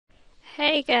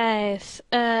Hey guys,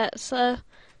 so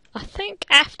I think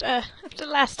after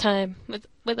last time with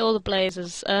all the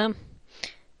blazers, I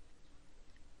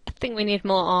think we need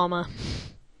more armor.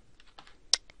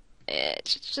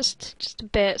 It's just a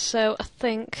bit. So I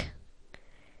think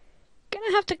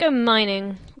gonna have to go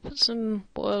mining. Put some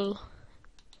wool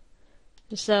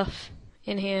and stuff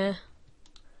in here.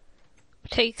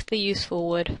 Take the useful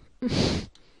wood.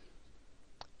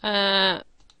 Actually,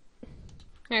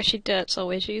 dirt's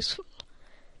always useful.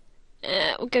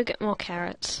 We'll go get more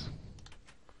carrots.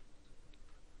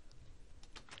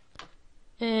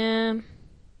 I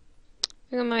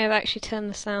think I may have actually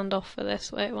turned the sound off for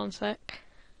this. Wait one sec.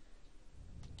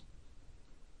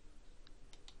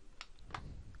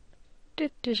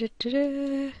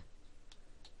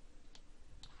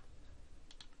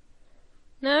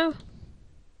 No?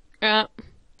 Right.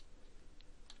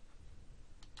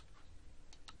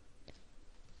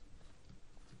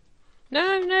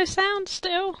 No sound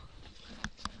still.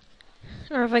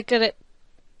 Or have I got it?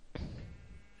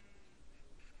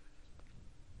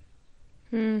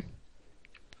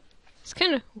 It's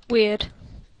kind of weird.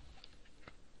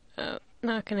 Oh,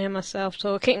 now I can hear myself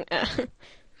talking.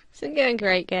 It's not going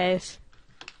great, guys.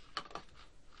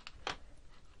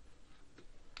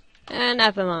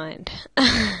 Never mind.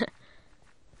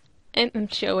 I'm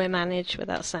sure we manage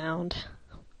without sound.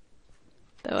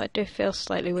 Though I do feel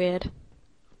slightly weird.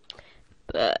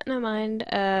 But never mind.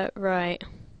 Right.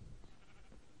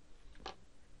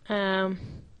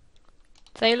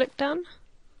 They look done?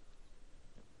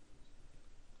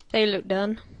 They look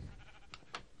done.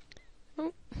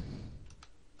 Oh.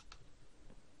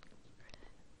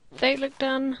 They look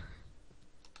done.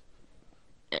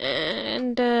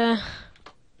 And,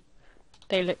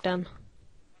 they look done.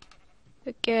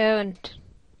 We go and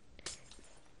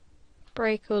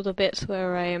break all the bits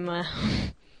where I am,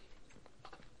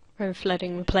 I'm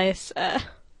flooding the place.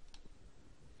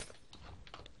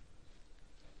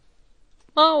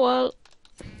 Oh well.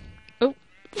 Oh.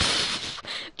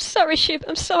 I'm sorry, ship.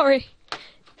 I'm sorry.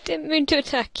 Didn't mean to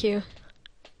attack you.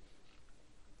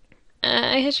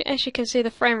 As you can see,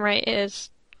 the frame rate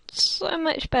is so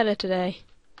much better today.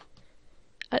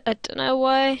 I don't know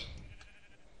why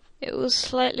it was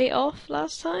slightly off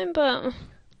last time, but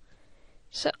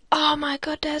oh my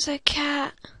god, there's a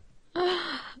cat.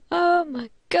 Oh my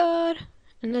god,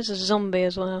 and there's a zombie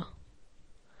as well.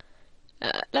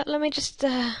 Let me just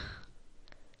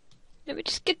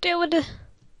get deal with the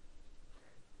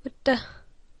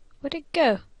where'd it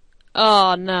go?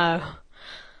 Oh no.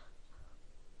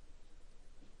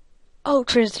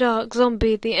 Ultra's Dark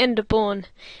Zombie, the Enderborn,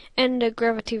 Ender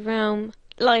Gravity Realm,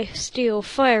 Life Steal,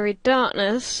 Fiery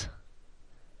Darkness.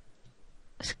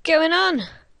 What's going on?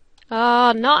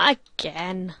 Oh, not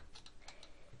again.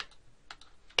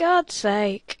 God's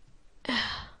sake.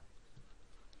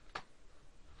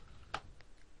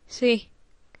 See?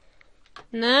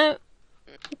 No.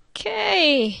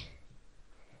 Okay.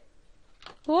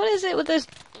 What is it with those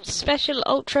special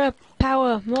ultra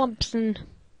power mobs and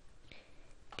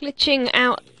glitching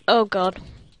out? Oh god.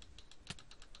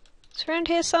 It's around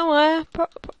here somewhere,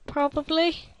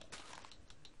 probably.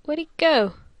 Where'd he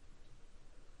go?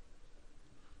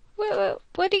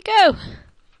 Where'd he go?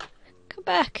 Come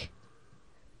back.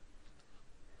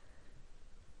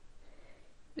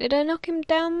 Did I knock him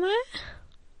down there?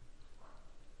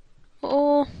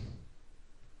 Or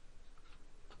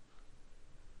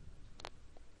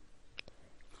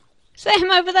is that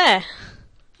him over there?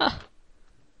 Oh.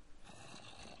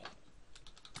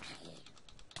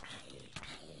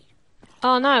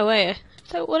 Oh no, wait. I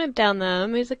don't want him down there. That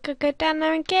means I could go down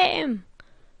there and get him.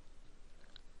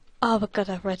 Oh my god,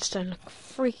 that redstone look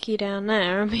freaky down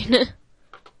there. I mean,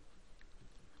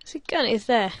 what's he gun? He's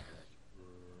there.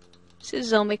 This is a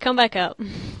zombie. Come back up.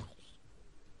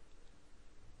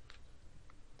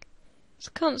 It's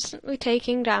constantly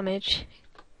taking damage.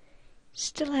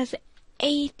 Still has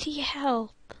 80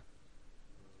 health.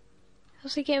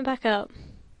 How's he getting back up?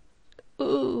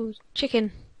 Ooh,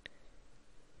 chicken.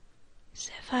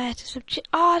 Set fire to some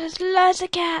oh, there's loads of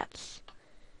cats!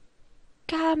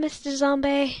 God, Mr.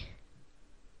 Zombie.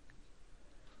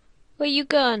 Where you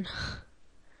gone?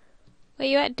 Where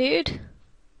you at, dude?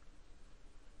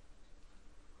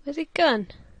 Where's he gone?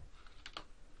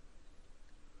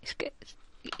 He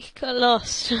got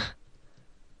lost.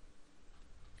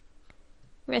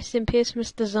 Rest in peace,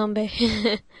 Mr. Zombie.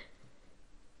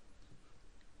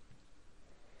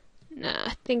 No,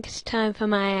 I think it's time for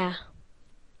my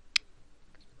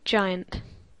giant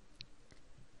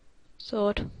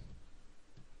sword.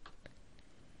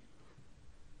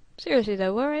 Seriously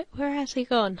though, where has he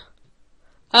gone?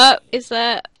 Oh, is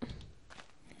there?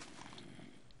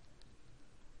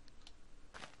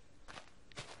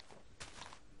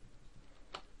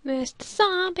 Mr.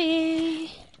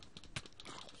 Zombie!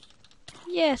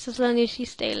 Yes, as long as you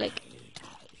stay like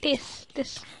this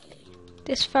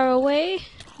far away,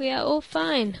 we are all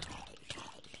fine.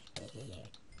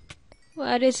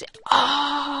 What is it?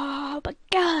 Oh my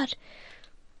god!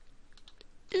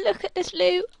 Look at this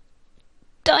loot!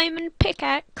 Diamond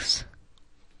pickaxe!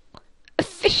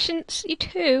 Efficiency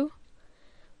 2!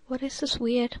 What is this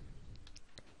weird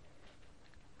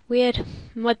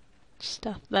mud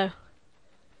stuff though?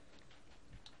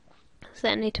 Does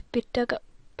that need to be dug up?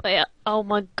 Oh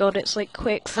my god, it's like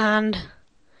quicksand.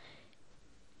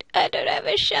 I don't have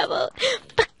a shovel.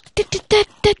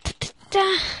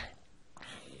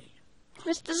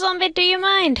 Mr. Zombie, do you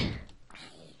mind?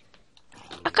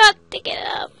 I can't dig it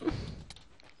up. I'm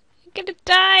gonna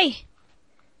die.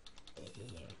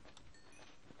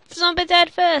 The zombie died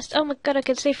first. Oh my god, I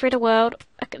can see through the world.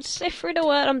 I can see through the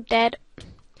world. I'm dead.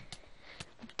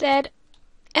 I'm dead.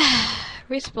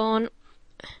 Respawn.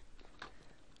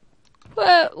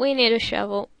 Whoa, we need a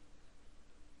shovel.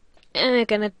 And we're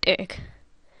gonna dig.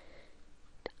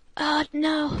 Oh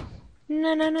no.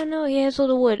 No. Here's all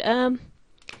the wood.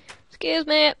 Excuse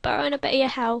me, borrowing a bit of your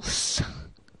house.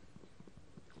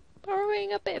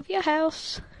 Borrowing a bit of your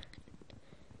house.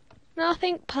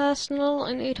 Nothing personal.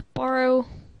 I need to borrow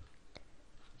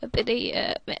a bit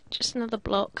of just another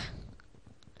block.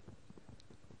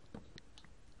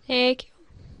 Thank you.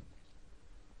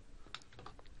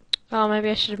 Oh, maybe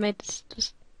I should have made this.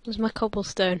 Was my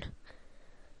cobblestone?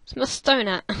 Where's my stone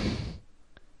at? I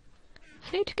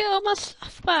need to get all my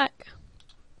stuff back.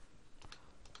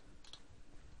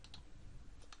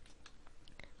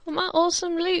 All my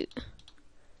awesome loot.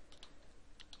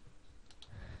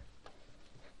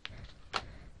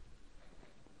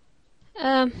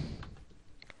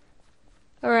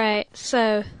 Alright,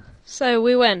 so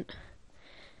we went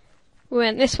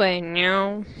this way.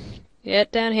 No. Yeah,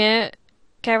 down here.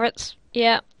 Carrots.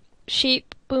 Yeah.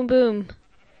 Sheep. Boom boom.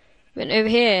 Went over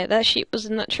here. That sheep was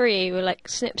in that tree. We were like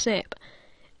snip snip.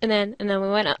 And then we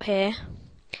went up here.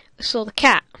 We saw the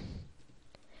cat.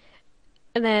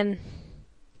 And then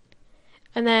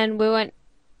we went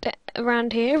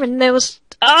around here and there was...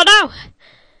 Oh no!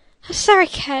 I'm sorry,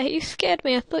 cat. You scared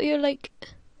me. I thought you were like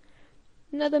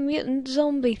another mutant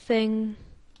zombie thing.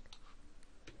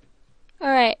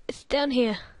 Alright, it's down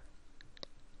here.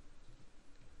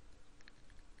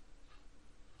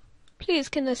 Please,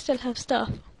 can I still have stuff?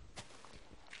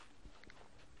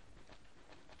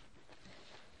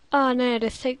 Oh no,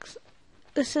 this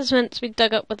is meant to be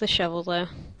dug up with a shovel though.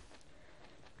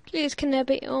 Please, can there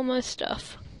be all my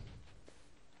stuff?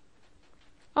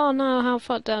 Oh no, how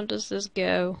far down does this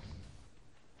go?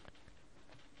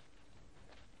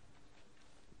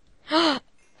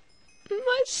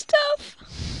 My stuff!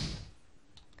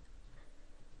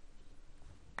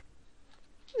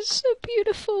 It's so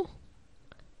beautiful.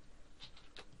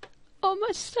 Oh,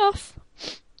 my stuff.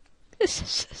 This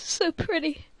is so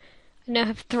pretty. I now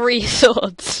have 3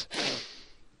 swords.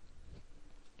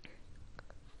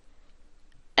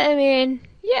 I mean,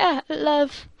 yeah, I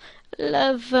love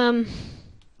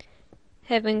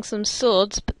having some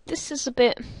swords, but this is a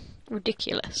bit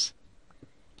ridiculous.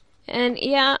 And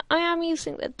yeah, I am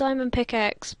using the diamond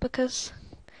pickaxe because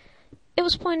it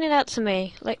was pointed out to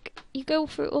me, like, you go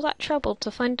through all that trouble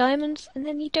to find diamonds and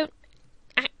then you don't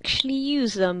actually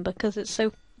use them because it's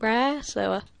so rare,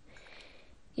 so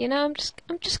you know, I'm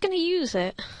just gonna use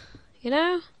it, you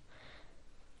know?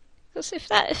 Because if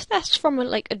that's from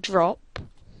like a drop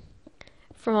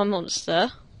from a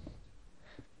monster,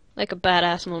 like a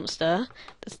badass monster,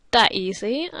 that's that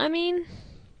easy, I mean,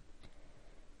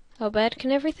 how bad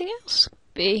can everything else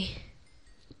be?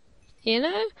 You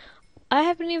know? I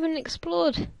haven't even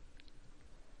explored,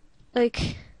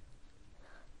 like,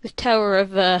 the Tower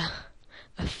of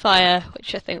Fire,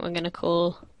 which I think we're gonna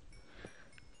call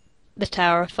the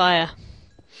Tower of Fire,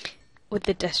 with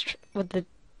the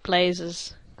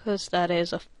blazes, because that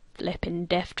is a flipping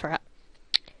death trap.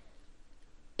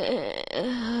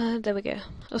 There we go.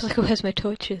 I was like, where's my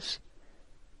torches?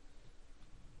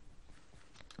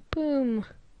 Boom.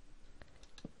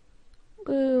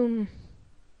 Boom.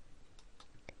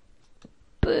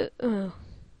 Oh,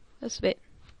 that's a bit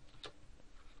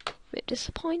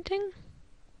disappointing.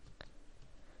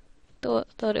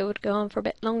 Thought it would go on for a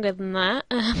bit longer than that.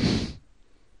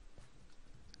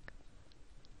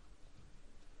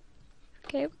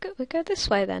 Okay, we go this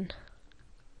way then.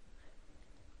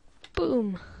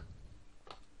 Boom.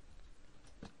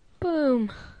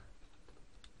 Boom.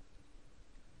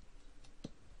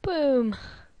 Boom.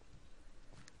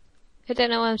 I don't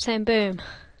know why I'm saying boom.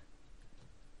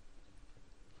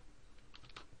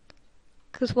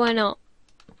 Because why not?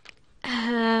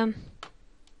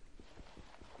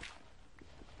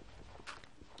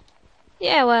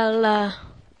 Yeah, well,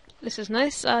 this is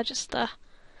nice. Just,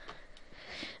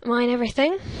 mine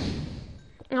everything.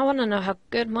 I want to know how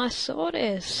good my sword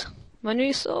is. My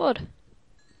new sword.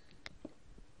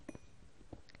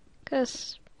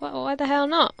 'Cause, why the hell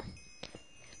not?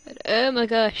 But, oh my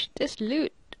gosh, this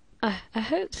loot. I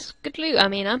hope it's good loot. I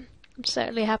mean, I'm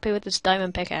certainly happy with this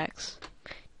diamond pickaxe.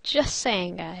 Just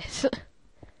saying, guys.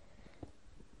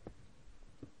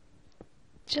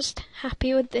 Just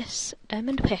happy with this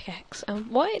diamond pickaxe. And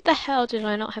why the hell did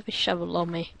I not have a shovel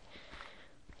on me?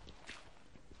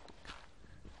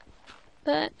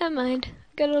 But never mind.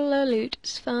 Got all the loot.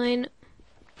 It's fine.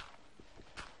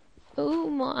 Oh,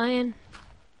 more iron.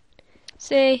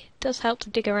 See, it does help to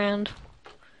dig around.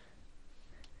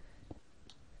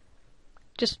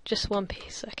 Just one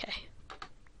piece. Okay.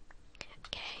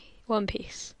 Okay, one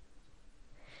piece.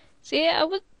 See, I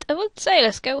would say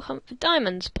let's go hunt for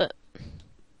diamonds, but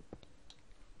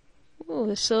oh,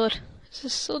 this sword.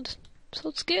 Sword's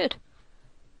good.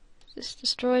 Is this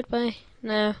destroyed by?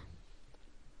 No.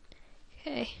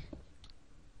 Okay.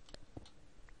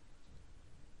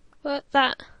 What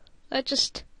that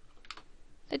just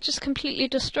completely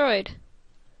destroyed.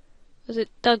 Was it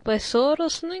dug by sword or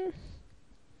something?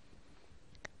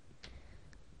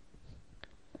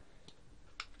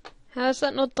 How is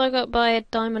that not dug up by a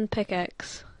diamond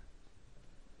pickaxe?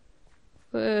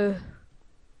 Whoa.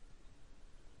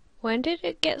 When did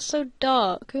it get so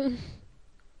dark?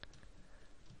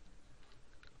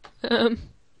 Now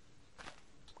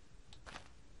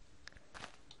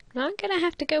I'm gonna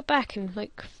have to go back and,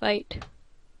 like, fight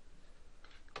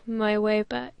my way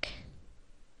back.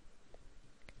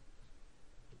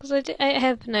 Because I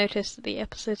have noticed that the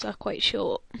episodes are quite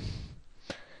short.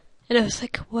 And I was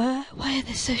like, why are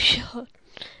they so short?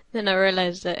 Then I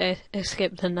realised that I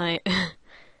skipped the night.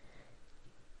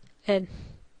 And,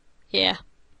 yeah.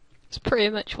 That's pretty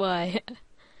much why.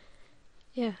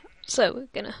 Yeah. So, we're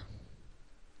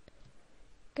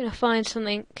gonna find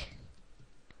something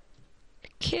to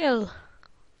kill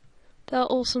that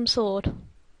awesome sword.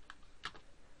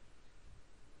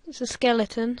 It's a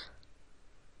skeleton.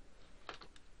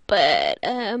 But,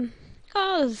 oh,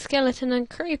 there's a skeleton and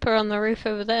creeper on the roof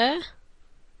over there.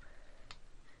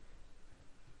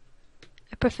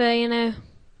 I prefer,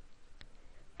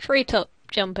 treetop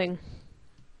jumping.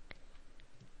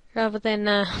 Rather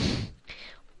than,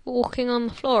 walking on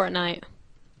the floor at night.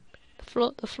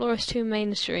 The floor is too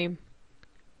mainstream.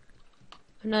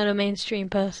 I'm not a mainstream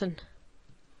person.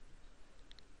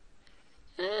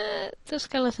 The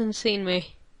skeleton's seen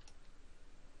me.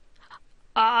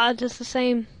 Does the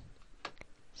same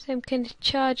kind of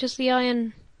charge as the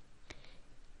iron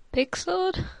big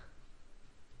sword?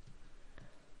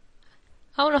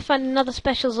 I want to find another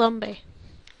special zombie.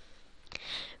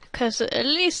 Because at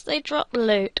least they drop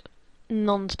loot.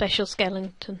 Non-special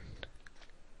skeleton.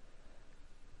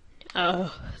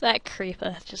 Oh, that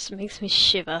creeper just makes me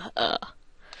shiver. Ugh.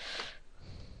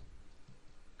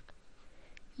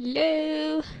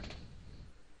 Hello?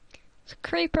 There's a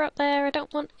creeper up there. I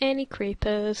don't want any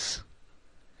creepers.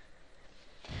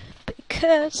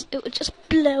 Because it would just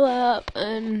blow up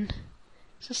and...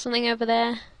 Is there something over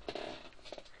there?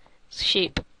 It's a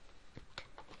sheep.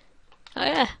 Oh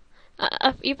yeah.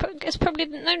 You guys probably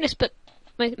didn't notice, but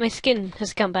my skin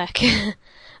has come back. I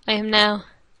am now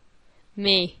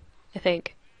me, I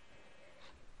think.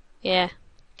 Yeah.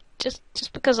 Just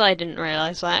because I didn't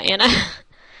realise that,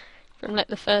 From like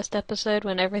the first episode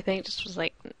when everything just was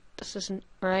like, this isn't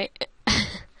right.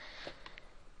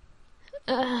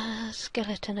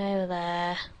 Skeleton over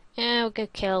there. Yeah, we'll go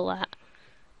kill that.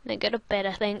 Then go to bed,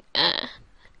 I think.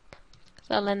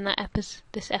 So I'll end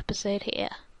this episode here.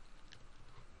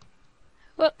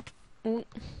 Whoop. Ooh.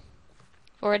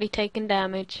 Already taken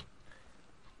damage.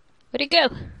 Where'd he go?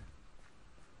 Where'd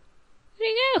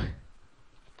he go?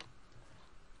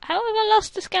 How have I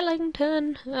lost the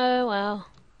skeleton? Oh well.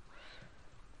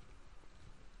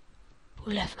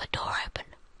 Who left my door open?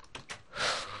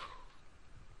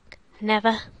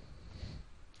 Never,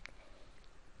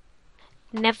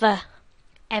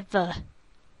 ever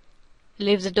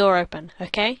leave the door open,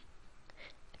 okay?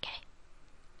 Okay.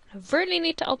 I really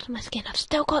need to alter my skin. I've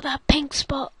still got that pink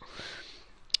spot.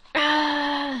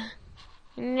 Nah,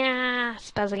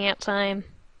 spazzing out time.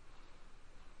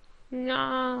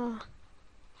 No.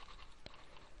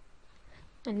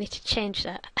 I need to change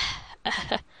that.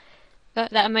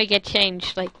 That may get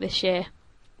changed, like, this year.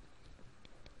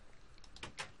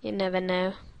 You never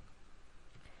know.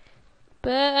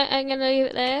 But I'm gonna leave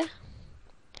it there.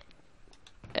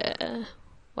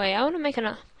 Wait, I wanna make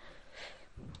I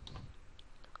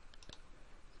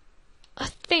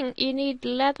think you need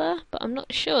leather, but I'm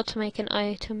not sure to make an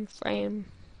item frame.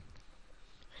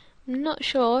 I'm not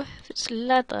sure if it's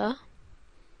leather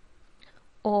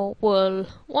or wool.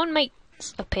 One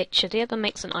makes a picture, the other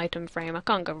makes an item frame. I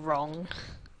can't go wrong.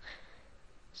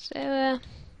 So,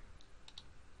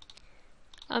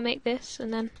 I'll make this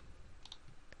and then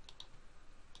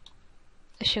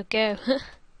I shall go. There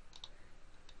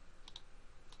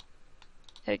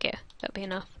we go, that'll be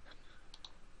enough.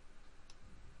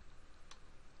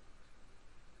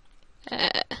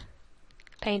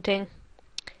 Painting.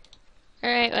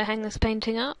 Alright, we'll hang this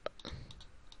painting up.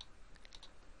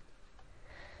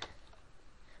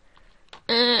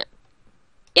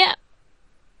 Yeah.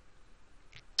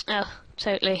 Oh,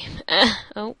 totally.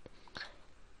 Oh.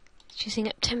 It's using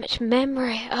up too much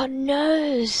memory. Oh,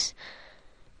 nose!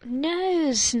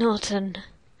 Nose, Norton.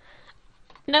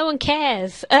 No one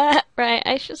cares. Right,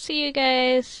 I shall see you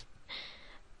guys.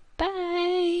 Bye.